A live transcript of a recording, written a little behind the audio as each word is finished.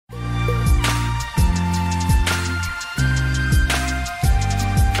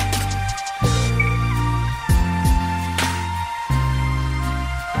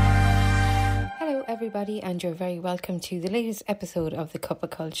everybody, and you're very welcome to the latest episode of the Cuppa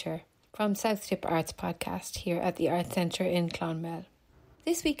Culture from South Tip Arts Podcast here at the Arts Centre in Clonmel.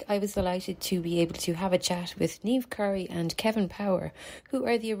 This week I was delighted to be able to have a chat with Niamh Curry and Kevin Power, who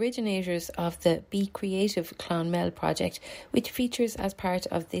are the originators of the BeCreative Clonmel project, which features as part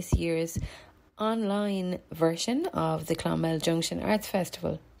of this year's online version of the Clonmel Junction Arts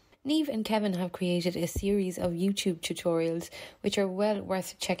Festival. Niamh and Kevin have created a series of YouTube tutorials which are well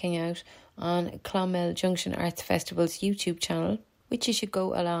worth checking out on Clonmel Junction Arts Festival's YouTube channel, which you should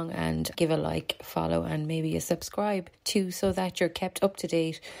go along and give a like, follow and maybe a subscribe to, so that you're kept up to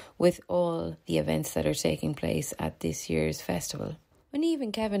date with all the events that are taking place at this year's festival. Niamh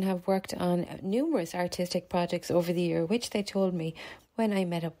and Kevin have worked on numerous artistic projects over the year, which they told me when I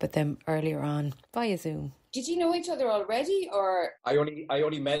met up with them earlier on via Zoom. Did you know each other already, or? I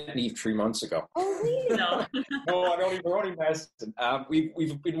only met Niamh 3 months ago. Oh, really? No, we're only messing.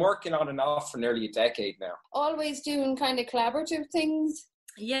 We've been working on and off for nearly a decade now. Always doing kind of collaborative things?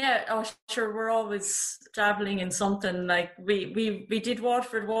 Yeah, oh sure, we're always dabbling in something. Like we did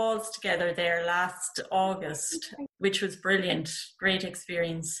Waterford Walls together there last August, which was brilliant, great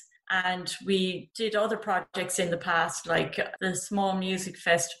experience. And we did other projects in the past, like the small music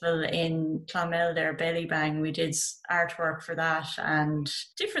festival in Clonmel there, Belly Bang. We did artwork for that and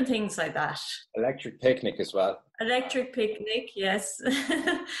different things like that. Electric Picnic as well. Electric Picnic, yes.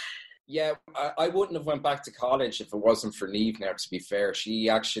 Yeah, I wouldn't have went back to college if it wasn't for Niamh now, to be fair. She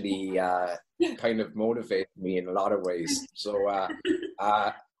actually kind of motivated me in a lot of ways. So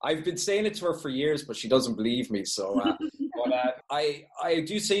I've been saying it to her for years, but she doesn't believe me. So I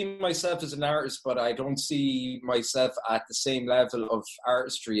do see myself as an artist, but I don't see myself at the same level of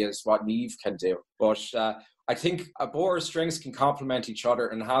artistry as what Niamh can do. But I think both our strengths can complement each other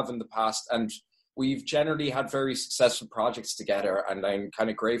and have in the past. And we've generally had very successful projects together, and I'm kind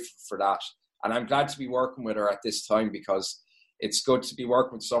of grateful for that. And I'm glad to be working with her at this time, because it's good to be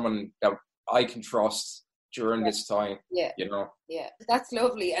working with someone that I can trust during this time, you know. Yeah, that's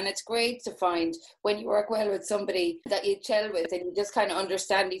lovely. And it's great to find when you work well with somebody that you gel with and you just kind of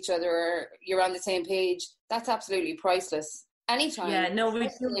understand each other, or you're on the same page. That's absolutely priceless. Anytime. Yeah, no, we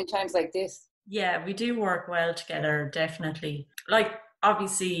do. In times like this. Yeah, we do work well together, definitely. Like,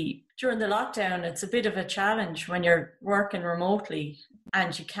 obviously, during the lockdown, it's a bit of a challenge when you're working remotely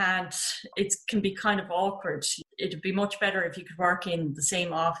and you can't, it can be kind of awkward. It'd be much better if you could work in the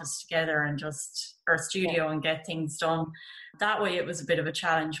same office together and just, or studio, and get things done. That way it was a bit of a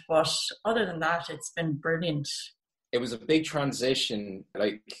challenge, but other than that, it's been brilliant. It was a big transition.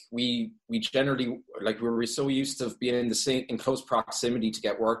 Like we generally, like we were so used to being in close proximity to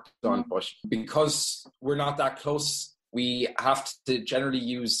get work done, but because we're not that close, we have to generally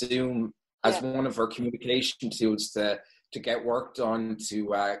use Zoom as one of our communication tools to get work done,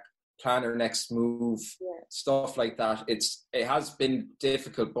 to plan our next move, stuff like that. It has been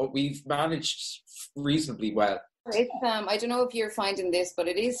difficult, but we've managed reasonably well. It's, I don't know if you're finding this, but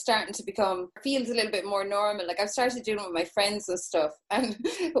it is starting to feels a little bit more normal. Like, I've started doing it with my friends and stuff, and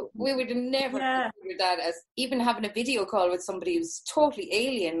we would have never considered that as even having a video call with somebody who's totally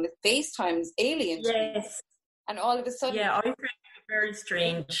alien, with FaceTime's alien. Yes. And all of a sudden... Yeah, I found it very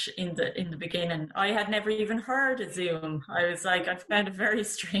strange in the beginning. I had never even heard of Zoom. I was like, I found it very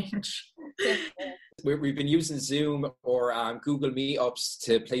strange. We've been using Zoom or Google Meetups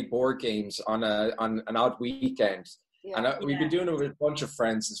to play board games on an odd weekend. Yeah. And we've been doing it with a bunch of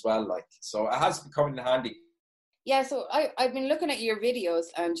friends as well. So it has come in handy. Yeah, so I've been looking at your videos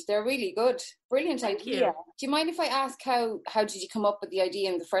and they're really good. Brilliant idea. Do you mind if I ask how did you come up with the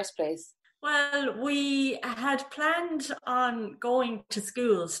idea in the first place? Well, we had planned on going to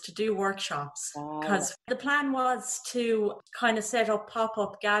schools to do workshops, because the plan was to kind of set up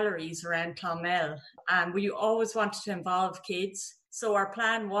pop-up galleries around Clonmel, and we always wanted to involve kids. So our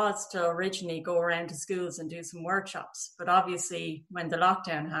plan was to originally go around to schools and do some workshops. But obviously, when the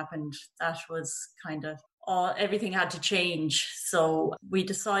lockdown happened, that was kind of everything had to change. So we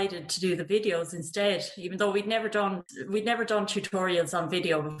decided to do the videos instead, even though we'd never done tutorials on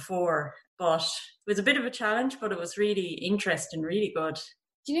video before. But it was a bit of a challenge, but it was really interesting, really good.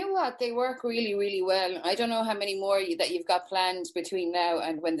 Do you know what? They work really, really well. I don't know how many more that you've got planned between now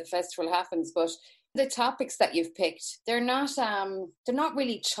and when the festival happens, but the topics that you've picked, they're not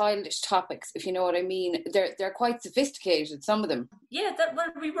really childish topics, if you know what I mean. They're quite sophisticated, some of them. Yeah,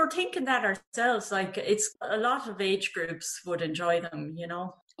 we were thinking that ourselves. Like, it's a lot of age groups would enjoy them, you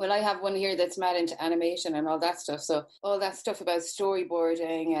know. Well, I have one here that's mad into animation and all that stuff. So all that stuff about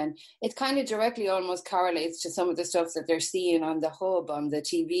storyboarding, and it kind of directly almost correlates to some of the stuff that they're seeing on the hub on the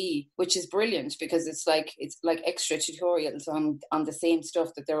TV, which is brilliant because it's like extra tutorials on the same stuff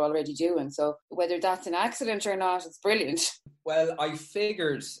that they're already doing. So whether that's an accident or not, it's brilliant. Well, I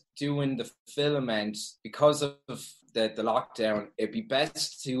figured doing the film end, because of the lockdown, it'd be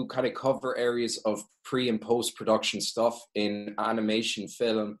best to kind of cover areas of pre and post production stuff in animation,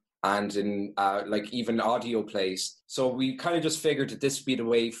 film, and in like even audio plays. So we kind of just figured that this would be the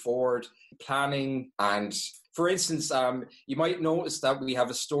way forward. Planning, and for instance, you might notice that we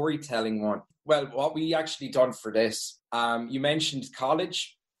have a storytelling one. Well, what we actually done for this, you mentioned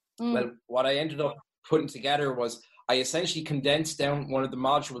college. Well, what I ended up putting together was I essentially condensed down one of the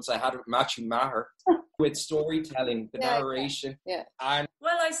modules I had with Matthew Maher with storytelling, the narration. Yeah. And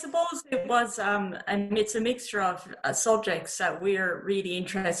well, I suppose it was, and it's a mixture of subjects that we're really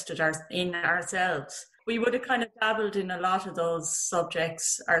interested in ourselves. We would have kind of dabbled in a lot of those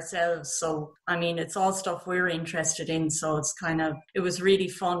subjects ourselves. So, I mean, it's all stuff we're interested in. So it was really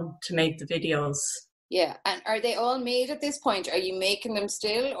fun to make the videos. Yeah. And are they all made at this point? Are you making them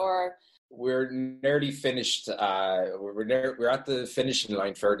still, or? We're nearly finished. We're at the finishing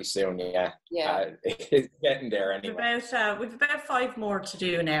line fairly soon. Yeah. It's getting there anyway. We've about 5 more to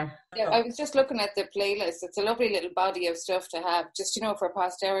do now. Yeah, I was just looking at the playlist. It's a lovely little body of stuff to have, just, for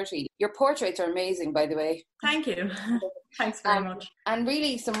posterity. Your portraits are amazing, by the way. Thank you. Thanks very much. And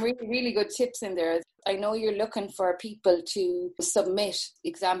really, some really, really good tips in there. I know you're looking for people to submit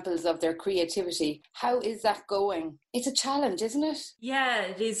examples of their creativity. How is that going? It's a challenge, isn't it? Yeah,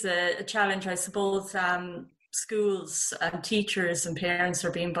 it is a challenge, I suppose. Schools and teachers and parents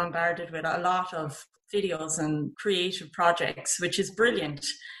are being bombarded with a lot of videos and creative projects, which is brilliant.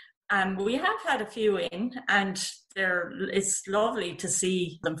 We have had a few in, and it's lovely to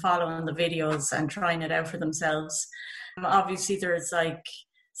see them following the videos and trying it out for themselves. Obviously, there's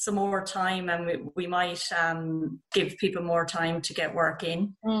some more time, and we might give people more time to get work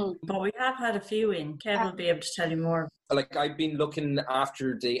in. But we have had a few in. Kev will be able to tell you more. I've been looking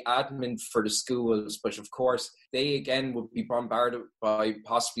after the admin for the schools, but of course they again would be bombarded by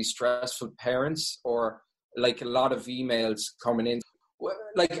possibly stressful parents, or a lot of emails coming in.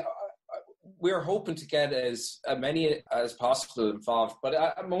 We're hoping to get as many as possible involved, but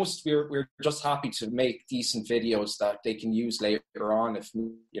at most we're just happy to make decent videos that they can use later on,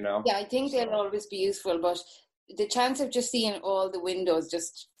 Yeah, I think they'll always be useful, but the chance of just seeing all the windows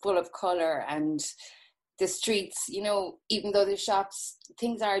just full of colour and the streets, even though the shops,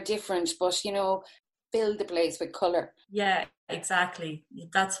 things are different, but, build the place with colour. Yeah, exactly.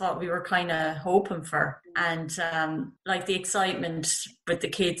 That's what we were kind of hoping for. And the excitement with the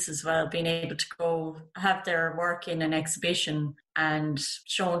kids as well, being able to go have their work in an exhibition and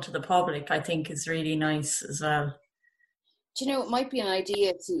shown to the public, I think is really nice as well. Do it might be an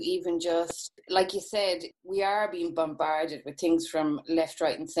idea to even just, like you said, we are being bombarded with things from left,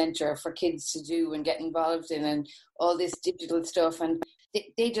 right and centre for kids to do and get involved in, and all this digital stuff. And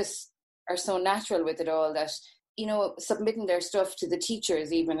they just are so natural with it all that, submitting their stuff to the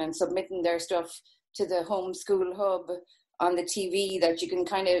teachers even, and submitting their stuff to the homeschool hub on the TV, that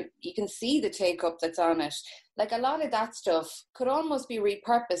you can see the take up that's on it. A lot of that stuff could almost be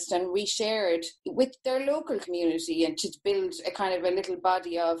repurposed and reshared with their local community, and to build a kind of a little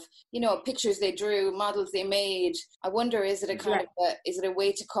body of, pictures they drew, models they made. I wonder, is it is it a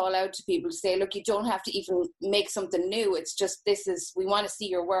way to call out to people to say, look, you don't have to even make something new. It's just, we want to see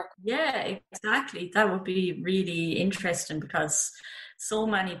your work. Yeah, exactly. That would be really interesting, because so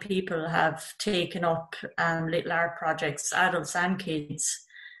many people have taken up little art projects, adults and kids.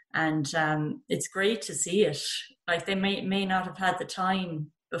 And it's great to see it. They may not have had the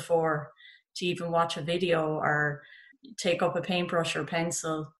time before to even watch a video or take up a paintbrush or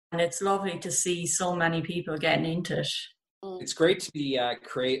pencil. And it's lovely to see so many people getting into it. It's great to be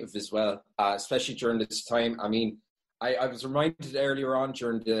creative as well, especially during this time. I mean, I was reminded earlier on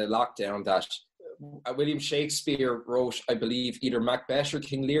during the lockdown that William Shakespeare wrote, I believe, either Macbeth or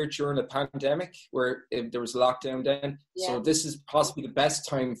King Lear during a pandemic where there was a lockdown then. Yeah. So this is possibly the best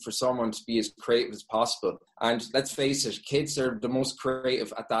time for someone to be as creative as possible. And let's face it, kids are the most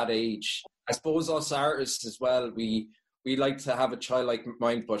creative at that age. I suppose us artists as well, we like to have a childlike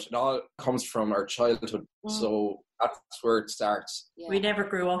mind, but it all comes from our childhood. So that's where it starts. Yeah. We never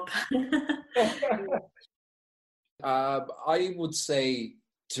grew up. I would say,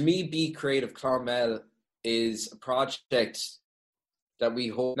 to me, BeCreative Clonmel is a project that we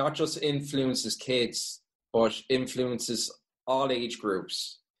hope not just influences kids, but influences all age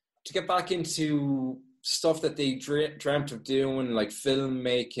groups. To get back into stuff that they dreamt of doing, like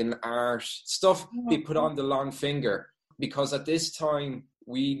filmmaking, art, stuff they put on the long finger. Because at this time,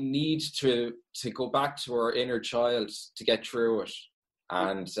 we need to go back to our inner child to get through it.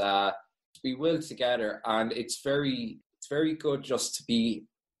 And we will together. And it's very good just to be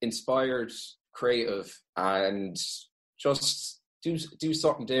inspired, creative, and just do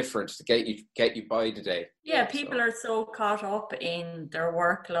something different to get you by today. Yeah, people are so caught up in their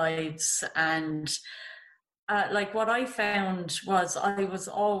work lives, and like what I found was I was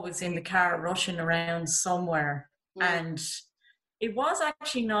always in the car rushing around somewhere, and it was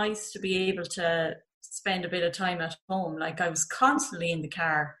actually nice to be able to spend a bit of time at home. Like I was constantly in the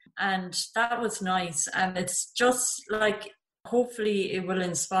car, and that was nice. And it's just like, hopefully it will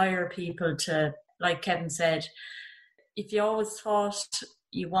inspire people to, like Kevin said, if you always thought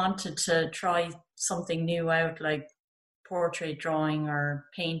you wanted to try something new out, like portrait drawing or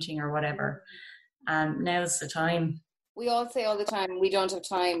painting or whatever, now's the time. We all say all the time we don't have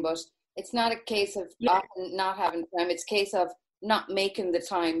time, but it's not a case of often not having time. It's a case of not making the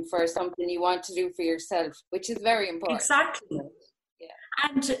time for something you want to do for yourself, which is very important. Exactly. Yeah.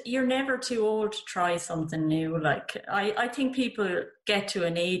 And you're never too old to try something new. Like I think people get to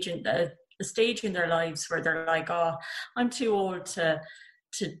an age and a stage in their lives where they're like, oh, I'm too old to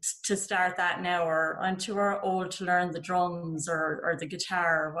start that now, or I'm too old to learn the drums or the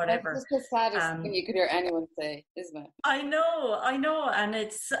guitar or whatever. That's the saddest thing you could hear anyone say, isn't it? I know,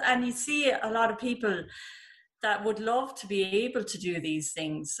 and you see a lot of people that would love to be able to do these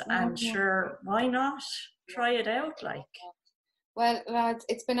things, and sure, why not try it out? Like, well, lads,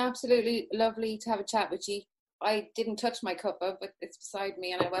 it's been absolutely lovely to have a chat with you. I didn't touch my cuppa, but it's beside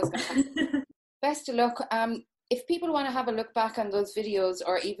me, and I was going to. Best of luck. If people want to have a look back on those videos,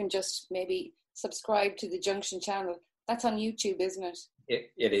 or even just maybe subscribe to the Junction channel, that's on YouTube, isn't it?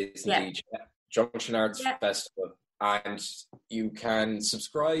 It is indeed. Yeah. Junction Arts Festival. And you can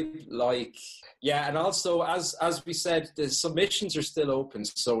subscribe, and also, as we said, the submissions are still open,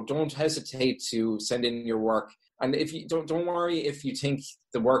 so don't hesitate to send in your work. And if you don't worry if you think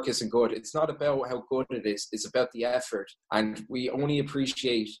the work isn't good. It's not about how good it is. It's about the effort. And we only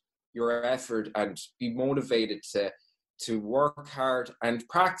appreciate your effort and be motivated to work hard and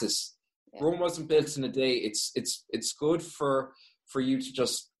practice. Yeah. Rome wasn't built in a day. It's good for you to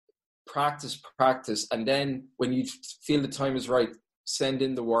just practice, and then when you feel the time is right, send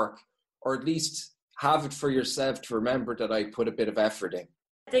in the work, or at least have it for yourself to remember that I put a bit of effort in.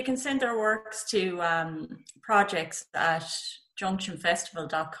 They can send their works to projects at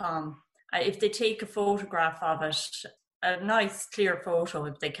junctionfestival.com. If they take a photograph of it, a nice clear photo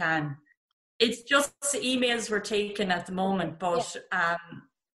if they can. It's just emails we're taking at the moment, but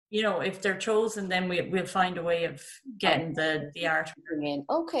if they're chosen, then we'll find a way of getting the art in.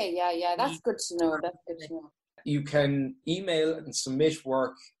 Okay, yeah, that's good to know. You can email and submit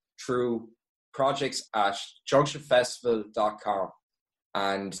work through projects at junctionfestival.com.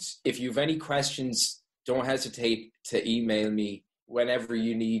 And if you have any questions, don't hesitate to email me whenever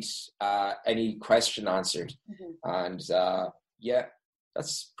you need any question answered. Mm-hmm. And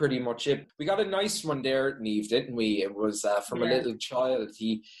that's pretty much it. We got a nice one there, Niamh, didn't we? It was from a little child.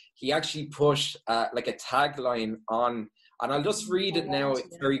 He actually put like a tagline on, and I'll just read it now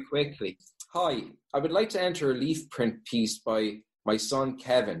very quickly. Hi, I would like to enter a leaf print piece by my son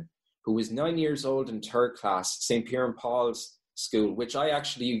Kevin, who is 9 years old in 3rd class, St. Pierre and Paul's School, which I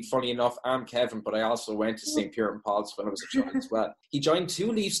actually, funny enough, am Kevin, but I also went to St. Pierre and Paul's when I was a child as well. He joined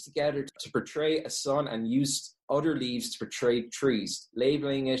 2 leaves together to portray a sun and used other leaves to portray trees,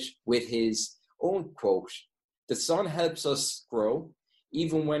 labeling it with his own quote, "The sun helps us grow,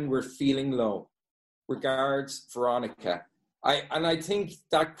 even when we're feeling low. Regards, Veronica." I think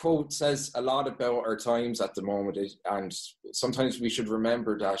that quote says a lot about our times at the moment, and sometimes we should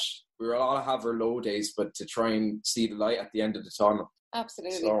remember that we all have our low days, but to try and see the light at the end of the tunnel.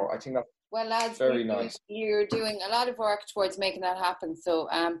 Absolutely. So I think that's lads, very nice. You're doing a lot of work towards making that happen. So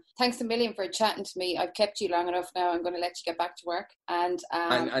thanks a million for chatting to me. I've kept you long enough now. I'm going to let you get back to work. And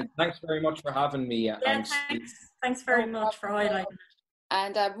thanks very much for having me. Thanks very much for highlighting it.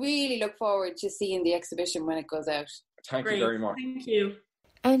 And I really look forward to seeing the exhibition when it goes out. Thank you very much. Thank you.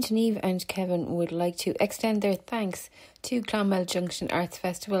 And Niamh and Kevin would like to extend their thanks to Clonmel Junction Arts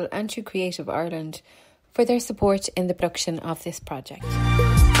Festival and to Creative Ireland for their support in the production of this project.